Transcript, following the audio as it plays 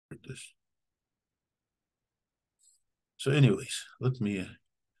this. So anyways, let me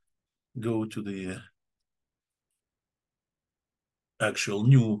go to the actual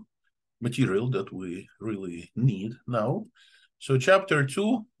new material that we really need now. So chapter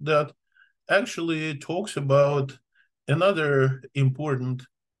 2 that actually talks about another important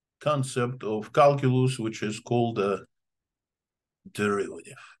concept of calculus, which is called a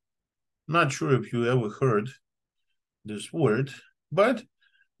derivative. Not sure if you ever heard this word, but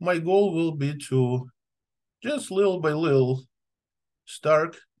my goal will be to just little by little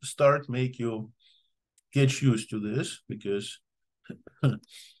start make you get used to this, because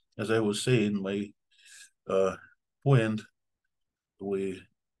as I was saying, my point,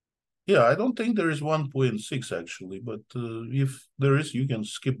 I don't think there is 1.6 actually, but if there is, you can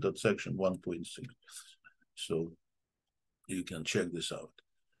skip that section 1.6. So you can check this out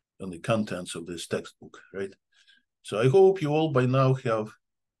on the contents of this textbook, right? So I hope you all by now have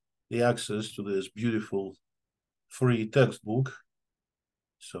the access to this beautiful free textbook.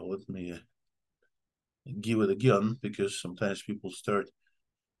 So let me give it again, because sometimes people start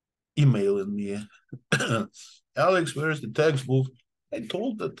emailing me, Alex, where's the textbook? I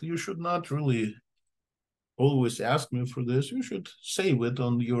told that you should not really always ask me for this. You should save it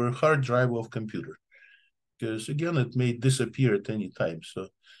on your hard drive of computer, because again, it may disappear at any time. So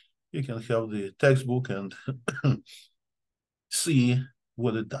you can have the textbook and see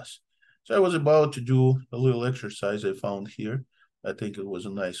what it does. So I was about to do a little exercise I found here. I think it was a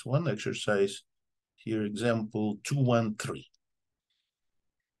nice one. Exercise here, example 213.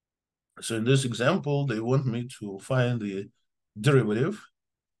 So in this example, they want me to find the derivative.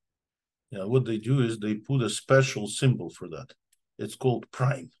 Yeah, what they do is they put a special symbol for that. It's called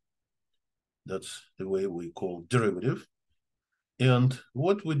prime. That's the way we call derivative. And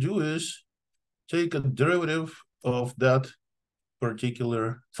what we do is take a derivative of that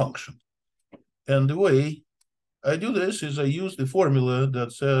particular function. And the way I do this is I use the formula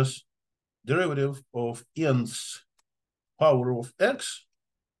that says derivative of n's power of x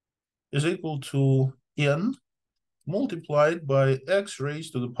is equal to n multiplied by x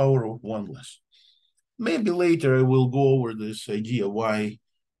raised to the power of 1 less. Maybe later I will go over this idea why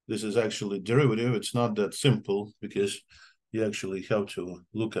this is actually derivative. It's not that simple, because you actually have to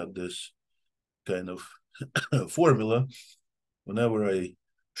look at this kind of formula. Whenever I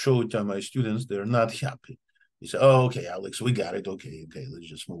show it to my students, they're not happy. They say, oh, okay, Alex, we got it. Okay, let's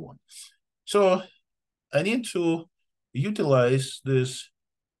just move on. So I need to utilize this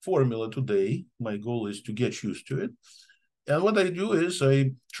formula today. My goal is to get used to it. And what I do is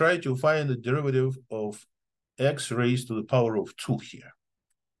I try to find the derivative of x raised to the power of 2 here.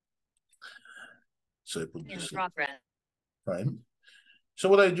 So I put this prime. So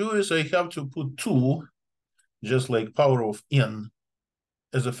what I do is I have to put 2, just like power of n,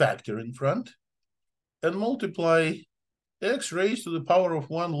 as a factor in front, and multiply x raised to the power of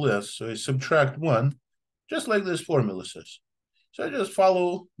 1 less. So I subtract 1, just like this formula says. So I just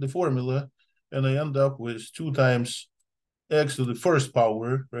follow the formula, and I end up with 2 times x to the first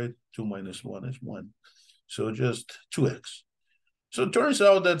power, right? 2 minus 1 is 1. So just 2x. So it turns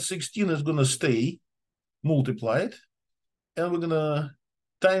out that 16 is going to stay multiplied, and we're going to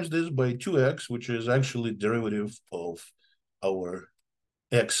times this by 2x, which is actually derivative of our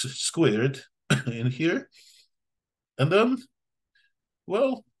x squared in here. And then,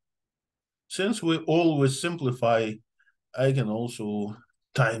 well, since we always simplify, I can also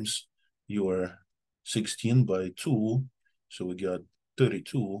times your 16 by 2. So we got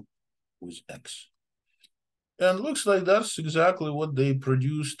 32 with x. And looks like that's exactly what they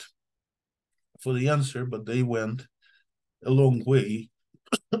produced for the answer, but they went a long way.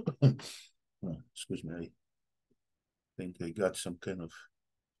 Oh, excuse me, I think I got some kind of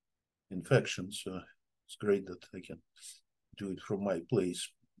infection, so it's great that I can do it from my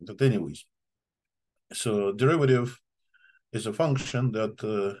place. But anyways, so derivative is a function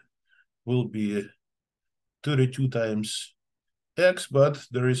that will be 32 times x, but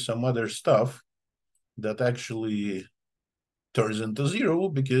there is some other stuff that actually turns into 0,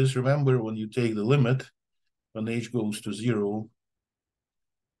 because remember, when you take the limit, when h goes to 0,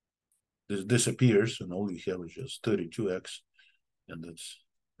 this disappears, and all you have is just 32x, and that's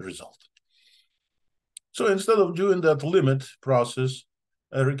the result. So instead of doing that limit process,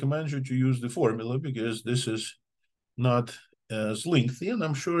 I recommend you to use the formula, because this is not as lengthy, and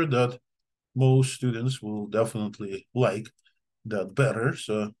I'm sure that most students will definitely like that better.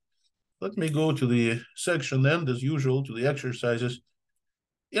 So let me go to the section end, as usual, to the exercises,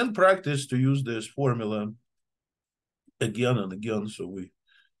 and practice to use this formula again and again, so we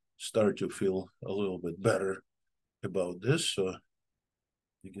start to feel a little bit better about this. So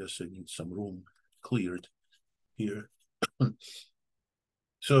I guess I need some room cleared here.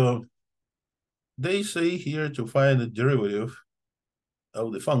 So they say here to find the derivative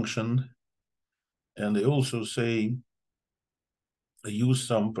of the function, and they also say use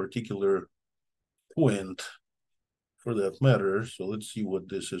some particular point for that matter. So let's see what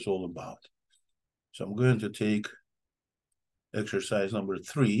this is all about. So I'm going to take exercise number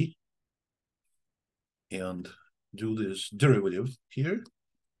 3 and do this derivative here.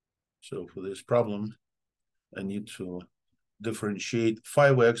 So for this problem, I need to differentiate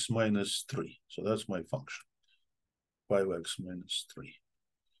 5x minus 3. So that's my function, 5x minus 3.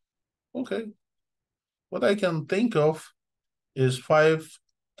 Okay. What I can think of is 5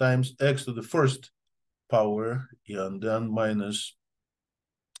 times x to the first power and then minus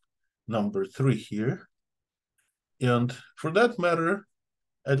number 3 here. And for that matter,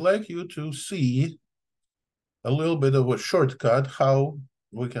 I'd like you to see a little bit of a shortcut how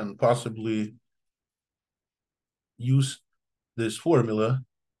we can possibly use this formula.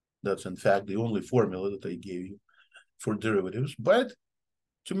 That's in fact the only formula that I gave you for derivatives, but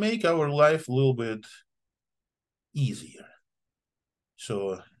to make our life a little bit easier.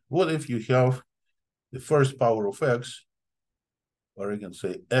 So what if you have the first power of x, or I can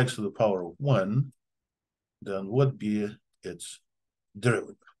say x to the power of 1, then what be its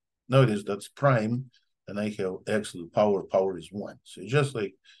derivative? Notice that's prime, and I have x to the power is 1. So just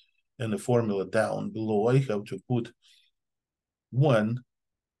like in the formula down below, I have to put 1,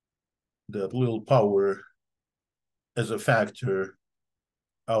 that little power, as a factor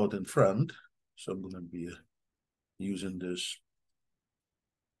out in front. So I'm going to be using this.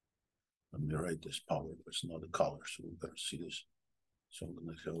 Let me write this power, but it's not a color, so we better see this. So I'm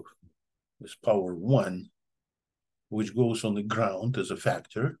going to have this power 1, which goes on the ground as a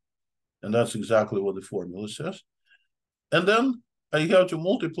factor. And that's exactly what the formula says. And then I have to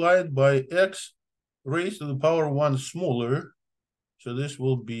multiply it by x raised to the power 1 smaller. So this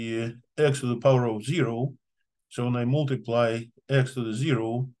will be x to the power of 0. So when I multiply x to the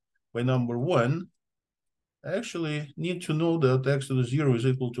 0 by number 1, I actually need to know that x to the 0 is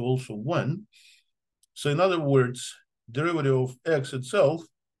equal to also 1. So in other words, derivative of x itself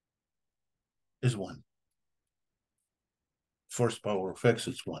is 1. First power of x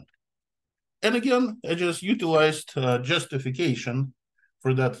is 1. And again, I just utilized justification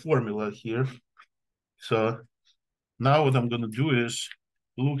for that formula here. So now what I'm going to do is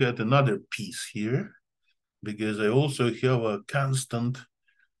look at another piece here, because I also have a constant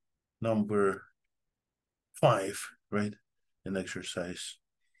number 5, right, in exercise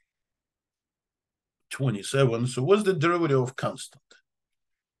 27. So what's the derivative of constant?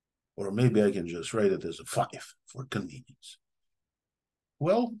 Or maybe I can just write it as a 5 for convenience.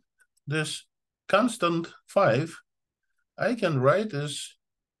 Well, this constant 5, I can write as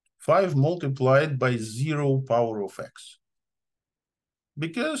 5 multiplied by 0 power of x.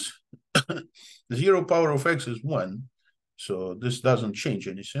 Because 0 power of x is 1, so this doesn't change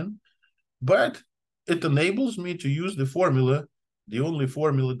anything. But it enables me to use the formula, the only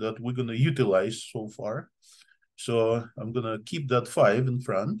formula that we're going to utilize so far. So I'm going to keep that 5 in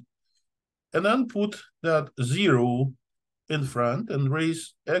front, and then put that 0 in front and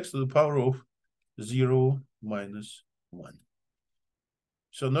raise x to the power of 0 minus 1.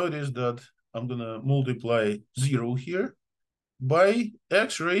 So notice that I'm going to multiply 0 here by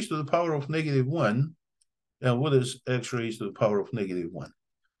x raised to the power of negative 1. And what is x raised to the power of negative 1?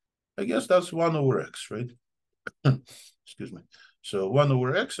 I guess that's 1 over x, right? Excuse me. So 1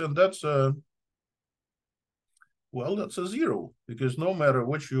 over x, and that's well, that's a 0, because no matter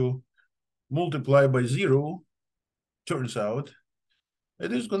what you multiply by 0, turns out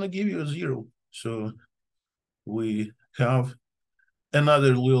it is going to give you a 0. So we have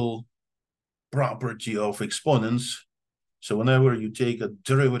another little property of exponents. So whenever you take a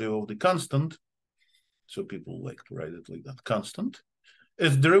derivative of the constant, so people like to write it like that, constant,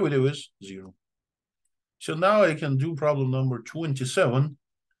 its derivative is 0. So now I can do problem number 27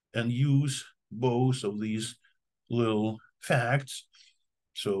 and use both of these little facts.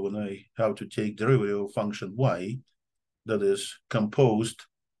 So when I have to take derivative of function y, that is composed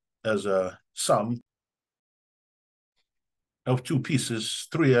as a sum of two pieces,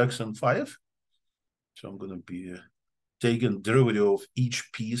 3x and 5. So I'm going to be taking derivative of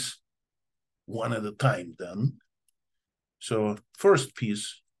each piece one at a time then. So first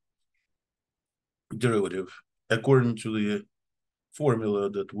piece, derivative, according to the formula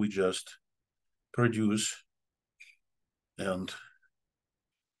that we just produced, and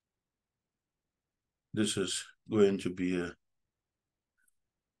this is going to be a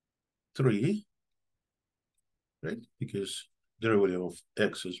 3, right? Because derivative of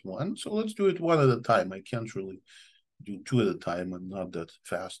x is 1. So let's do it one at a time. I can't really do two at a time. I'm not that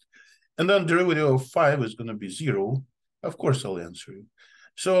fast. And then derivative of 5 is going to be 0. Of course, I'll answer you.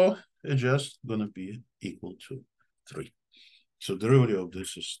 So it's just going to be equal to 3. So derivative of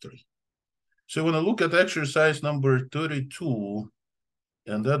this is 3. So when I look at exercise number 32,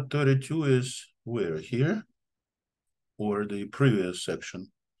 and that 32 is where? Here? Or the previous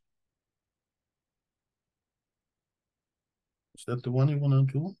section? Is that the one you want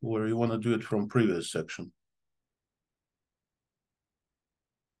to do? Or you want to do it from previous section?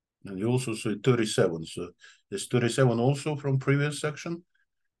 And you also say 37. So is 37 also from previous section?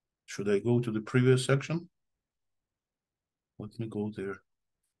 Should I go to the previous section? Let me go there.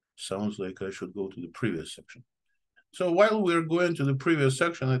 Sounds like I should go to the previous section. So while we're going to the previous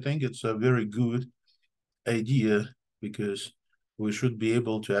section, I think it's a very good idea because we should be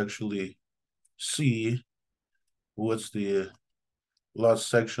able to actually see what's the last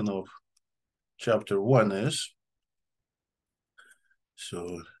section of chapter 1 is. So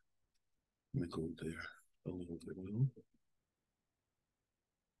let me go there a little bit.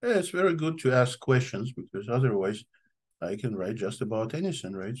 Yeah, it's very good to ask questions because otherwise I can write just about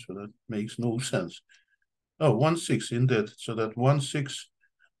anything, right? So that makes no sense. Oh, 1/6 indeed. So that 1/6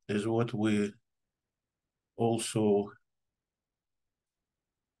 is what we also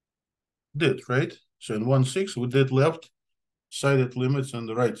did, right? So in 1/6 we did left-sided limits and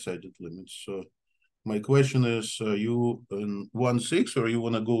the right-sided limits. So my question is, you in 1/6 or you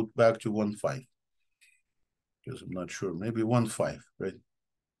want to go back to 1/5? Because I'm not sure. Maybe 1/5, right?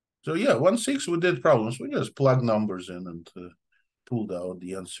 So yeah, 1/6 we did problems. We just plugged numbers in and pulled out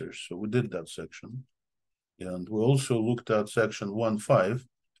the answers. So we did that section. And we also looked at section 1/5.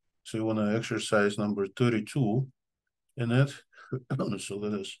 So you want to exercise number 32 in it. So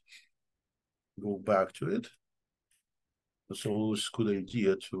let us go back to it. It's always a good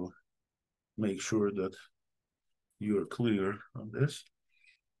idea to make sure that you're clear on this.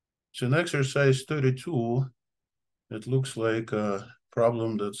 So in exercise 32, it looks like a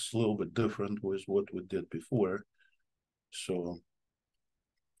problem that's a little bit different with what we did before. So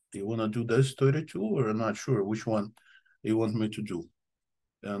you want to do this 32 or I'm not sure which one you want me to do?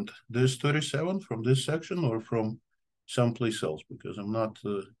 And this 37 from this section or from someplace else? Because I'm not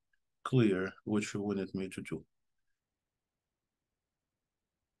clear which you wanted me to do.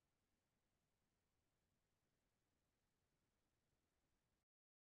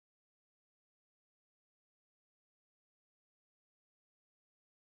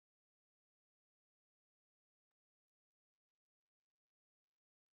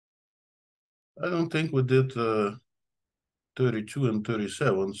 I don't think we did 32 and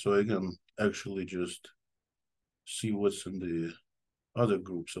 37, so I can actually just see what's in the other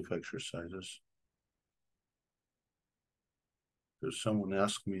groups of exercises. Because someone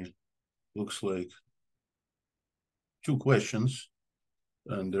asked me, looks like 2 questions.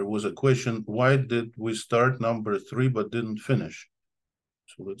 And there was a question, why did we start number 3 but didn't finish?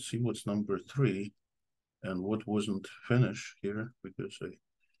 So let's see what's number 3 and what wasn't finished here, because I'm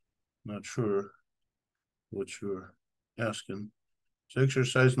not sure what you're asking. So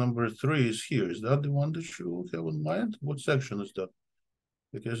exercise number 3 is here. Is that the one that you have in mind? What section is that?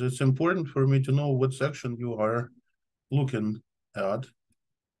 Because it's important for me to know what section you are looking at.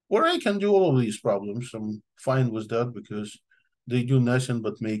 Or I can do all of these problems. I'm fine with that because they do nothing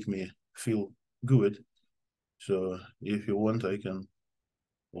but make me feel good. So if you want, I can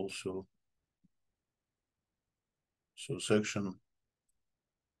also. So section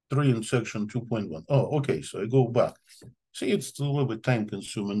 3 and section 2.1. Oh, okay. So I go back. See, it's a little bit time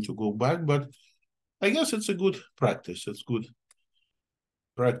consuming to go back, but I guess it's a good practice. It's good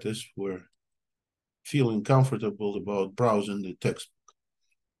practice for feeling comfortable about browsing the textbook.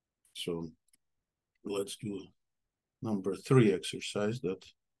 So let's do number 3 exercise that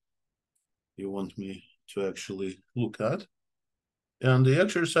you want me to actually look at. And the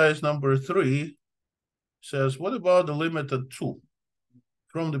exercise number 3 says, what about the limit at 2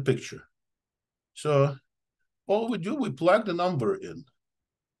 from the picture? So all we do, we plug the number in.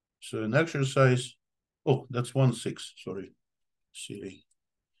 So in exercise, oh, that's 1/6, sorry. See, I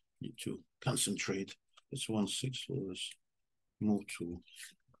need to concentrate. It's 1/6, so let's move to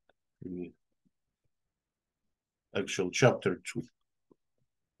the actual chapter 2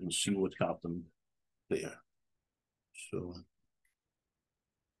 and see what happened there. So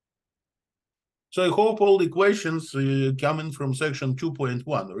I hope all the questions coming from section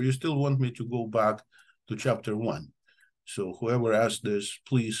 2.1, or you still want me to go back to chapter 1. So whoever asked this,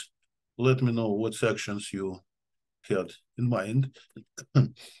 please let me know what sections you had in mind,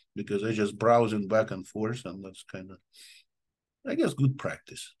 because I just browsing back and forth, and that's kind of I guess, good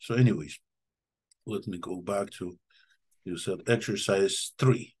practice. So anyways, let me go back to, you said exercise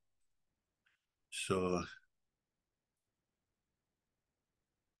 3. So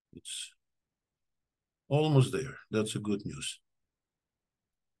it's almost there. That's a good news.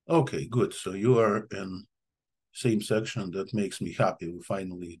 Okay, good. So you are in same section. That makes me happy. We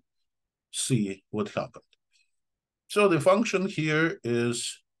finally see what happened. So the function here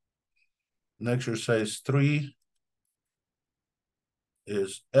is, in exercise 3,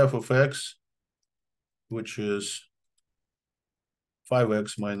 is f of x, which is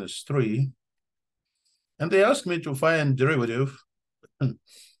 5x minus 3. And they asked me to find derivative.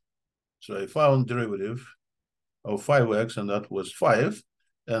 So I found derivative of 5x, and that was 5.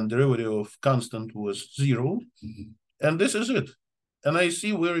 And derivative of constant was 0. And this is it. And I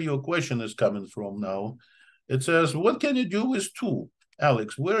see where your question is coming from now. It says, what can you do with 2?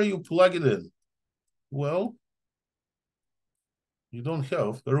 Alex, where you plug it in? Well, you don't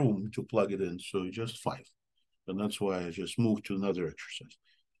have room to plug it in, so just 5. And that's why I just moved to another exercise.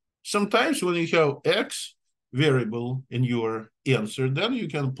 Sometimes when you have x variable in your answer, then you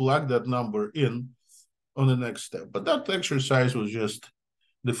can plug that number in on the next step. But that exercise was just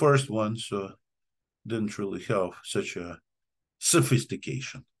the first one, so didn't really have such a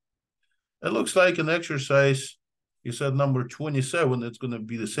sophistication. It looks like an exercise, you said number 27, it's going to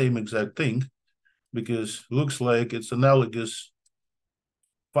be the same exact thing, because it looks like it's analogous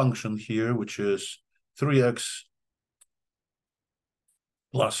function here, which is 3x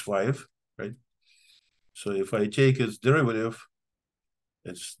plus 5, right? So if I take its derivative,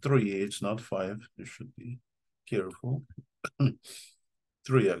 it's 3, it's not 5. You should be careful.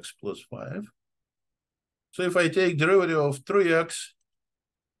 3x plus 5. So if I take derivative of 3x,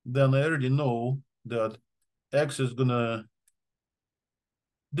 then I already know that x is going to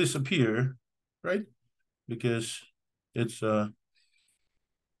disappear, right? Because it's a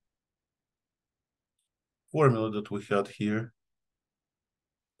formula that we had here.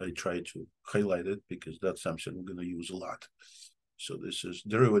 I try to highlight it because that's something we're going to use a lot. So this is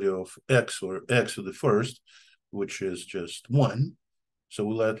derivative of x, or x to the first, which is just 1. So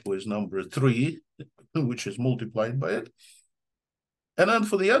we're left with number 3, which is multiplied by it. And then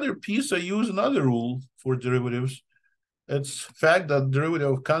for the other piece, I use another rule for derivatives. It's fact that derivative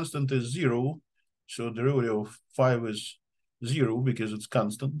of constant is 0. So derivative of 5 is 0 because it's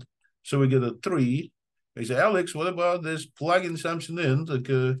constant. So we get a 3. I say, Alex, what about this plugging something in, like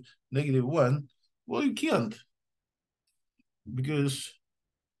a -1? Well, you can't. Because,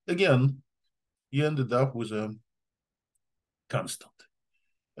 again, you ended up with a constant.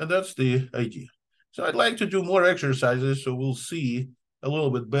 And that's the idea. So I'd like to do more exercises so we'll see a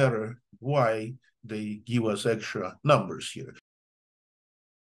little bit better why they give us extra numbers here.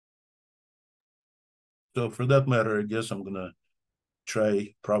 So for that matter, I guess I'm going to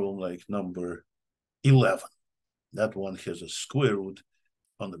try problem like number 11. That one has a square root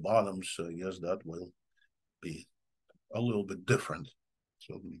on the bottom, so I guess that will be a little bit different.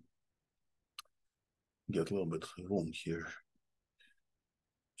 So let me get a little bit of room here.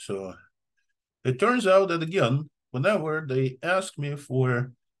 So it turns out that, again, whenever they ask me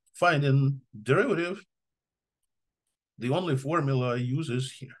for finding derivative, the only formula I use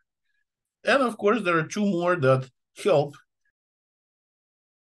is here. And of course, there are 2 more that help.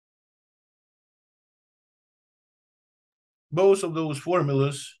 Both of those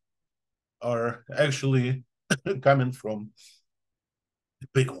formulas are actually coming from the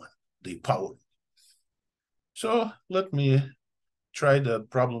big one, the power. So let me try that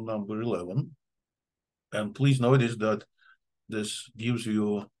problem number 11. And please notice that this gives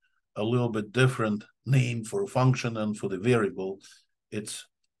you a little bit different name for a function and for the variable. It's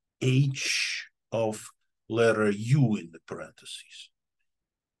h of letter u in the parentheses.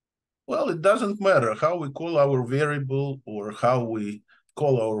 Well, it doesn't matter how we call our variable or how we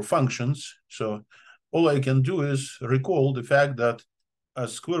call our functions. So all I can do is recall the fact that a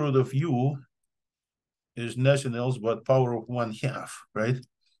square root of u is nothing else but power of 1/2, right?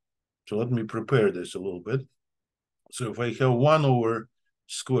 So let me prepare this a little bit. So if I have 1 over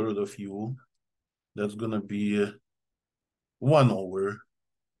square root of u, that's going to be 1 over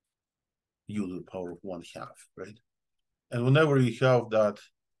u to the power of 1/2, right? And whenever you have that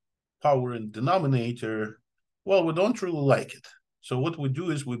power in denominator, well, we don't really like it. So what we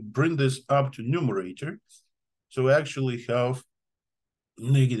do is we bring this up to numerator. So we actually have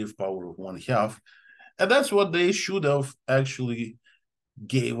negative power of 1/2. And that's what they should have actually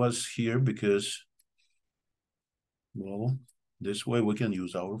gave us here, because, well, this way we can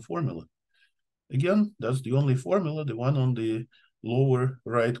use our formula. Again, that's the only formula, the one on the lower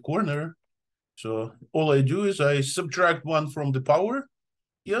right corner. So all I do is I subtract 1 from the power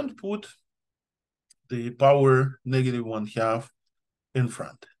and put the power -1/2 in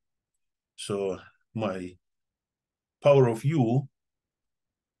front. So my power of u,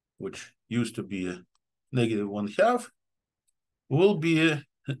 which used to be a -1/2, will be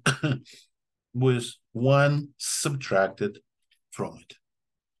with 1 subtracted from it.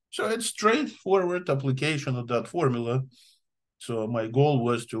 So it's straightforward application of that formula. So my goal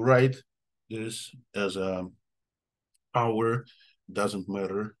was to write this as a power, doesn't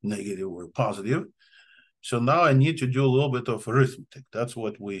matter, negative or positive. So now I need to do a little bit of arithmetic. That's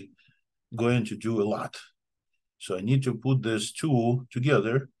what we're going to do a lot. So I need to put these 2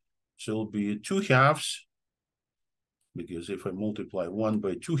 together. So it'll be 2/2, because if I multiply 1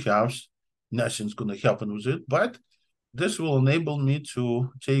 by 2/2, nothing's going to happen with it. But this will enable me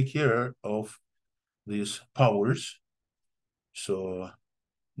to take care of these powers. So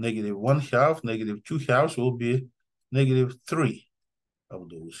 -1/2, -2/2 will be -3 of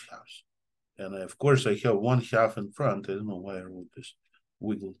those halves. And of course, I have 1/2 in front. I don't know why I wrote this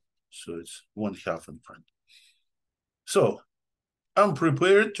wiggle. So it's 1/2 in front. So I'm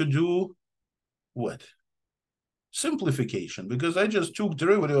prepared to do what? Simplification, because I just took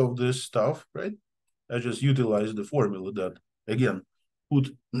derivative of this stuff, right? I just utilized the formula that, again, put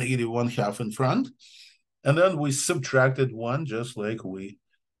 -1/2 in front. And then we subtracted 1, just like we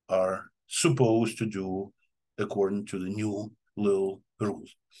are supposed to do according to the new little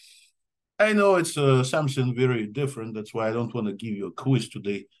rules. I know it's something very different. That's why I don't want to give you a quiz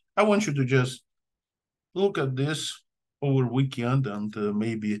today. I want you to just look at this over weekend and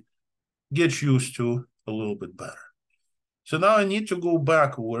maybe get used to a little bit better. So now I need to go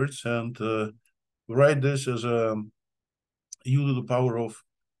backwards and write this as a u to the power of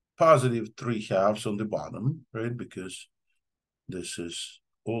 +3/2 on the bottom, right? Because this is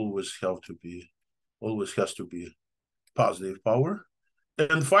always has to be positive power.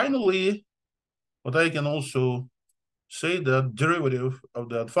 And finally, what I can also say that derivative of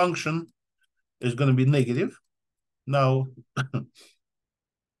that function is going to be negative. Now,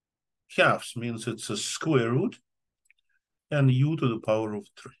 halves means it's a square root and u to the power of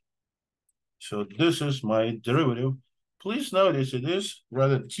 3. So this is my derivative. Please notice it is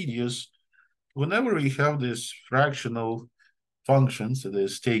rather tedious. Whenever we have these fractional functions, it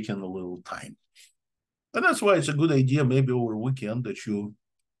is taking a little time. And that's why it's a good idea maybe over weekend that you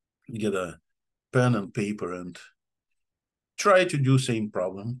get a pen and paper and try to do same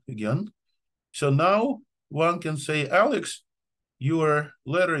problem again. So now one can say, Alex, your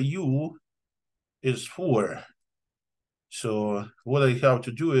letter U is 4. So what I have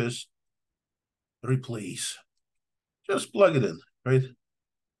to do is replace. Just plug it in, right?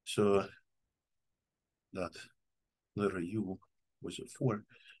 So that letter U was a 4.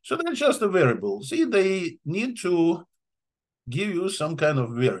 So that's just a variable. See, they need to give you some kind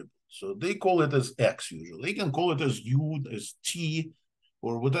of variable. So they call it as X usually. They can call it as U, as T,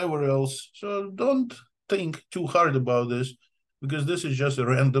 or whatever else. So don't think too hard about this, because this is just a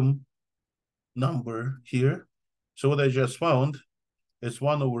random number here. So what I just found is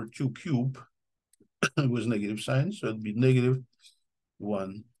 1/2 cubed with negative sign. So it'd be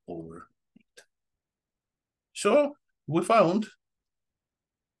 -1/8. So we found,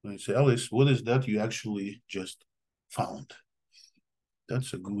 I say, Alice, what is that you actually just found?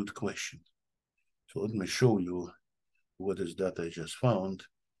 That's a good question. So let me show you what is that I just found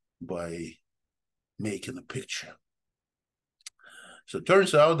by making a picture. So it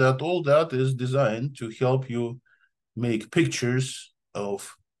turns out that all that is designed to help you make pictures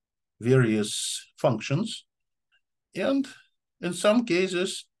of various functions. And in some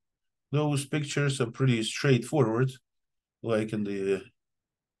cases, those pictures are pretty straightforward, like in the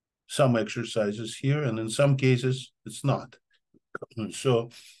some exercises here, and in some cases, it's not. So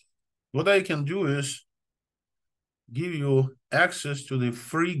what I can do is give you access to the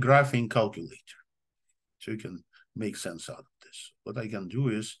free graphing calculator, so you can make sense out of this. What I can do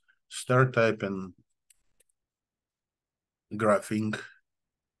is start typing graphing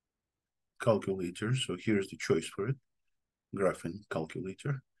calculator. So here's the choice for it, graphing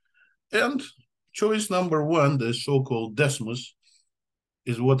calculator. And choice number 1, the so-called Desmos,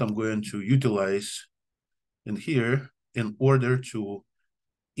 is what I'm going to utilize in here in order to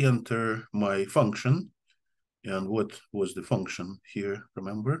enter my function. And what was the function here,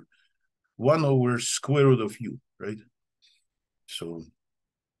 remember? 1/square root of u, right? So,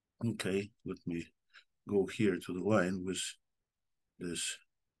 okay, let me go here to the line with this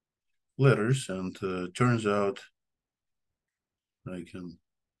letters, and turns out I can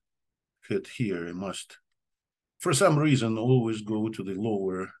fit here. I must, for some reason, always go to the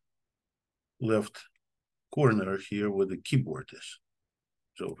lower left corner here where the keyboard is.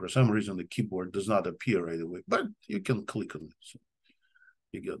 So for some reason, the keyboard does not appear right away, but you can click on it. So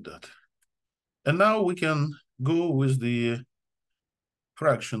you get that. And now we can go with the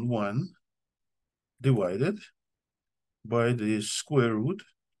fraction 1 divided by the square root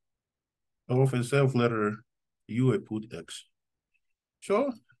of, instead of letter U, I put X.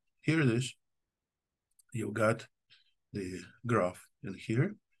 So here it is. You got the graph in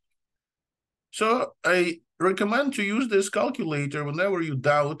here. So I recommend to use this calculator whenever you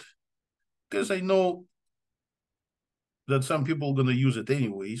doubt, because I know that some people are going to use it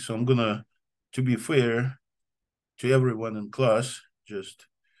anyway. So I'm going to be fair to everyone in class, just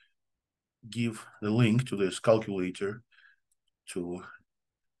give the link to this calculator to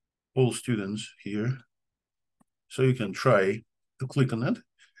all students here. So you can try to click on it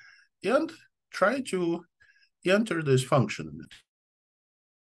and try to enter this function in it.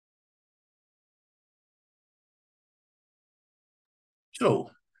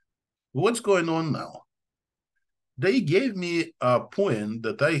 So what's going on now? They gave me a point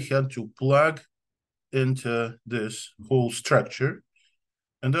that I had to plug into this whole structure,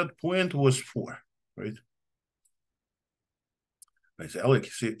 and that point was 4, right? I say,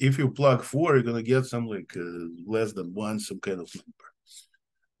 Alex, see, if you plug 4, you're going to get some like less than 1, some kind of number.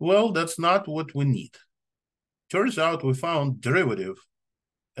 Well, that's not what we need. Turns out we found derivative,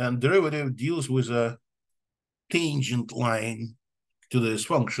 and derivative deals with a tangent line to this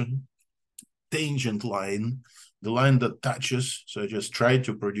function. Tangent line, the line that touches. So I just tried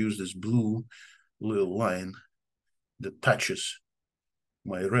to produce this blue little line that touches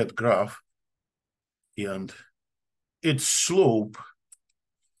my red graph, and its slope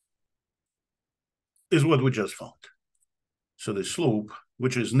is what we just found. So the slope,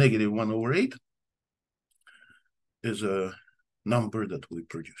 which is -1/8, is a number that we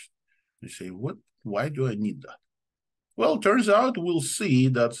produced. You say, what? Why do I need that? Well, turns out we'll see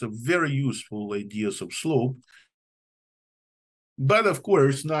that's a very useful ideas of slope, but of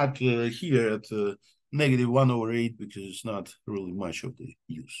course not here at -1/8, because it's not really much of the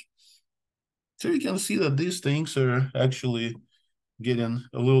use. So you can see that these things are actually getting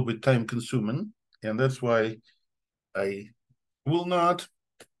a little bit time consuming, and that's why I will not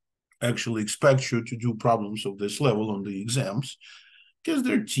actually expect you to do problems of this level on the exams, because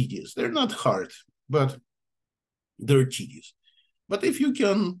they're tedious. They're not hard, but they're tedious. But if you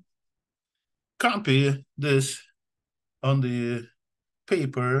can copy this on the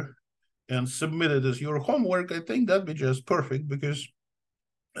paper and submit it as your homework, I think that'd be just perfect, because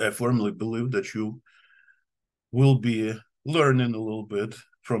I firmly believe that you will be learning a little bit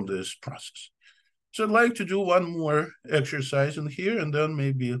from this process. So I'd like to do one more exercise in here and then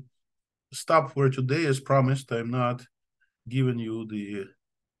maybe stop for today. As promised, I'm not giving you the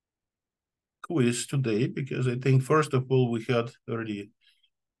quiz today, because I think, first of all, we had already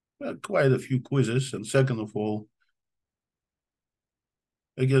quite a few quizzes, and second of all,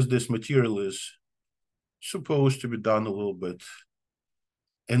 I guess this material is supposed to be done a little bit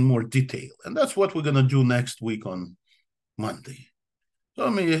in more detail, and that's what we're going to do next week on Monday. So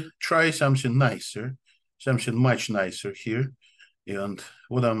let me try something nicer, something much nicer here, and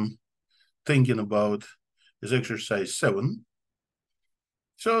what I'm thinking about is exercise 7.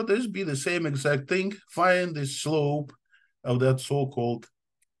 So this be the same exact thing. Find the slope of that so-called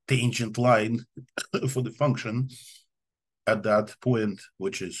tangent line for the function at that point,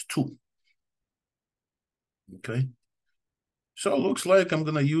 which is 2. Okay. So it looks like I'm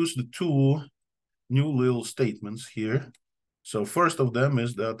going to use the 2 new little statements here. So first of them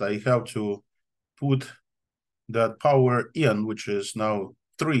is that I have to put that power n, which is now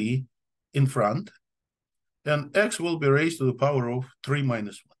 3, in front, and x will be raised to the power of 3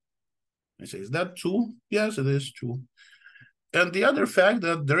 minus 1. I say, is that 2? Yes, it is 2. And the other fact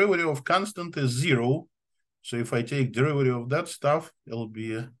that derivative of constant is 0. So if I take derivative of that stuff, it'll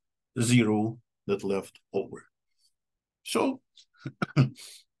be a 0 that left over. So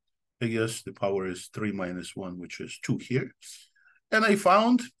I guess the power is 3 minus 1, which is 2 here. And I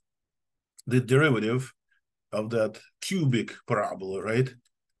found the derivative of that cubic parabola, right?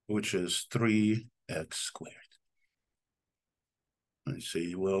 Which is 3x squared. I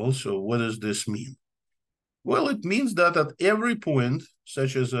say, well, so what does this mean? Well, it means that at every point,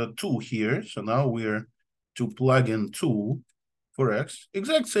 such as a 2 here, so now we're to plug in 2 for x,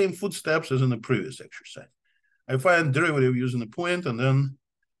 exact same footsteps as in the previous exercise. I find derivative using a point, and then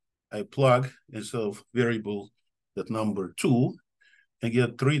I plug instead of variable that number 2, and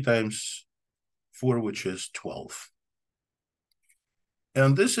get 3 times 4, which is 12.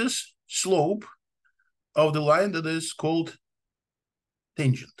 And this is slope of the line that is called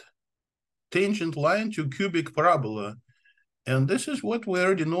tangent. tangent line to cubic parabola. And this is what we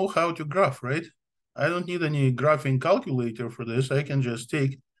already know how to graph, right? I don't need any graphing calculator for this. I can just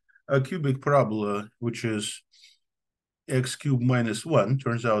take a cubic parabola, which is x cubed minus 1.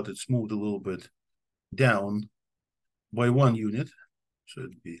 Turns out it's moved a little bit down by 1 unit. So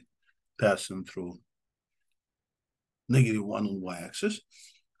it'd be passing through -1 on y-axis.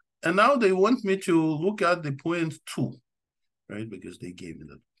 And now they want me to look at the point 2, right? Because they gave me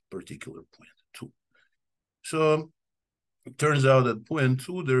that particular point 2. So it turns out at point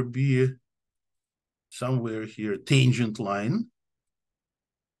 2, there'll be somewhere here tangent line,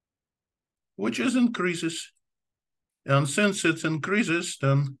 which is increases. And since it increases,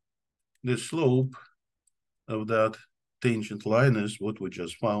 then the slope of that tangent line is what we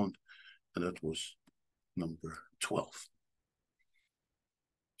just found, and that was number 12.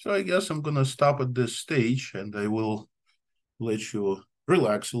 So I guess I'm gonna stop at this stage, and I will let you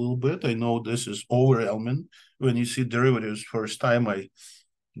relax a little bit. I know this is overwhelming. When you see derivatives first time, I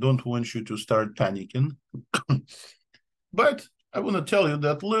don't want you to start panicking. But I want to tell you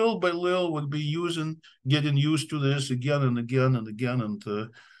that little by little we'll be getting used to this again and again and again. And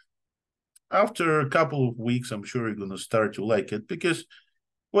after a couple of weeks, I'm sure you're going to start to like it, because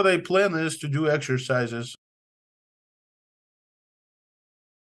what I plan is to do exercises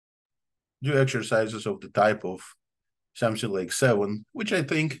of the type of something like 7, which I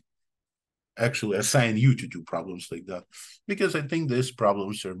think actually assign you to do problems like that, because I think these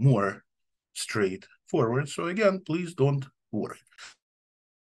problems are more straightforward. So again, please don't worry.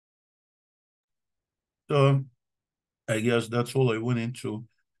 So I guess that's all I wanted to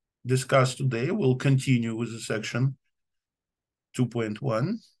discuss today. We'll continue with the section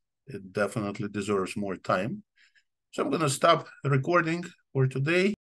 2.1. It definitely deserves more time. So I'm going to stop recording for today.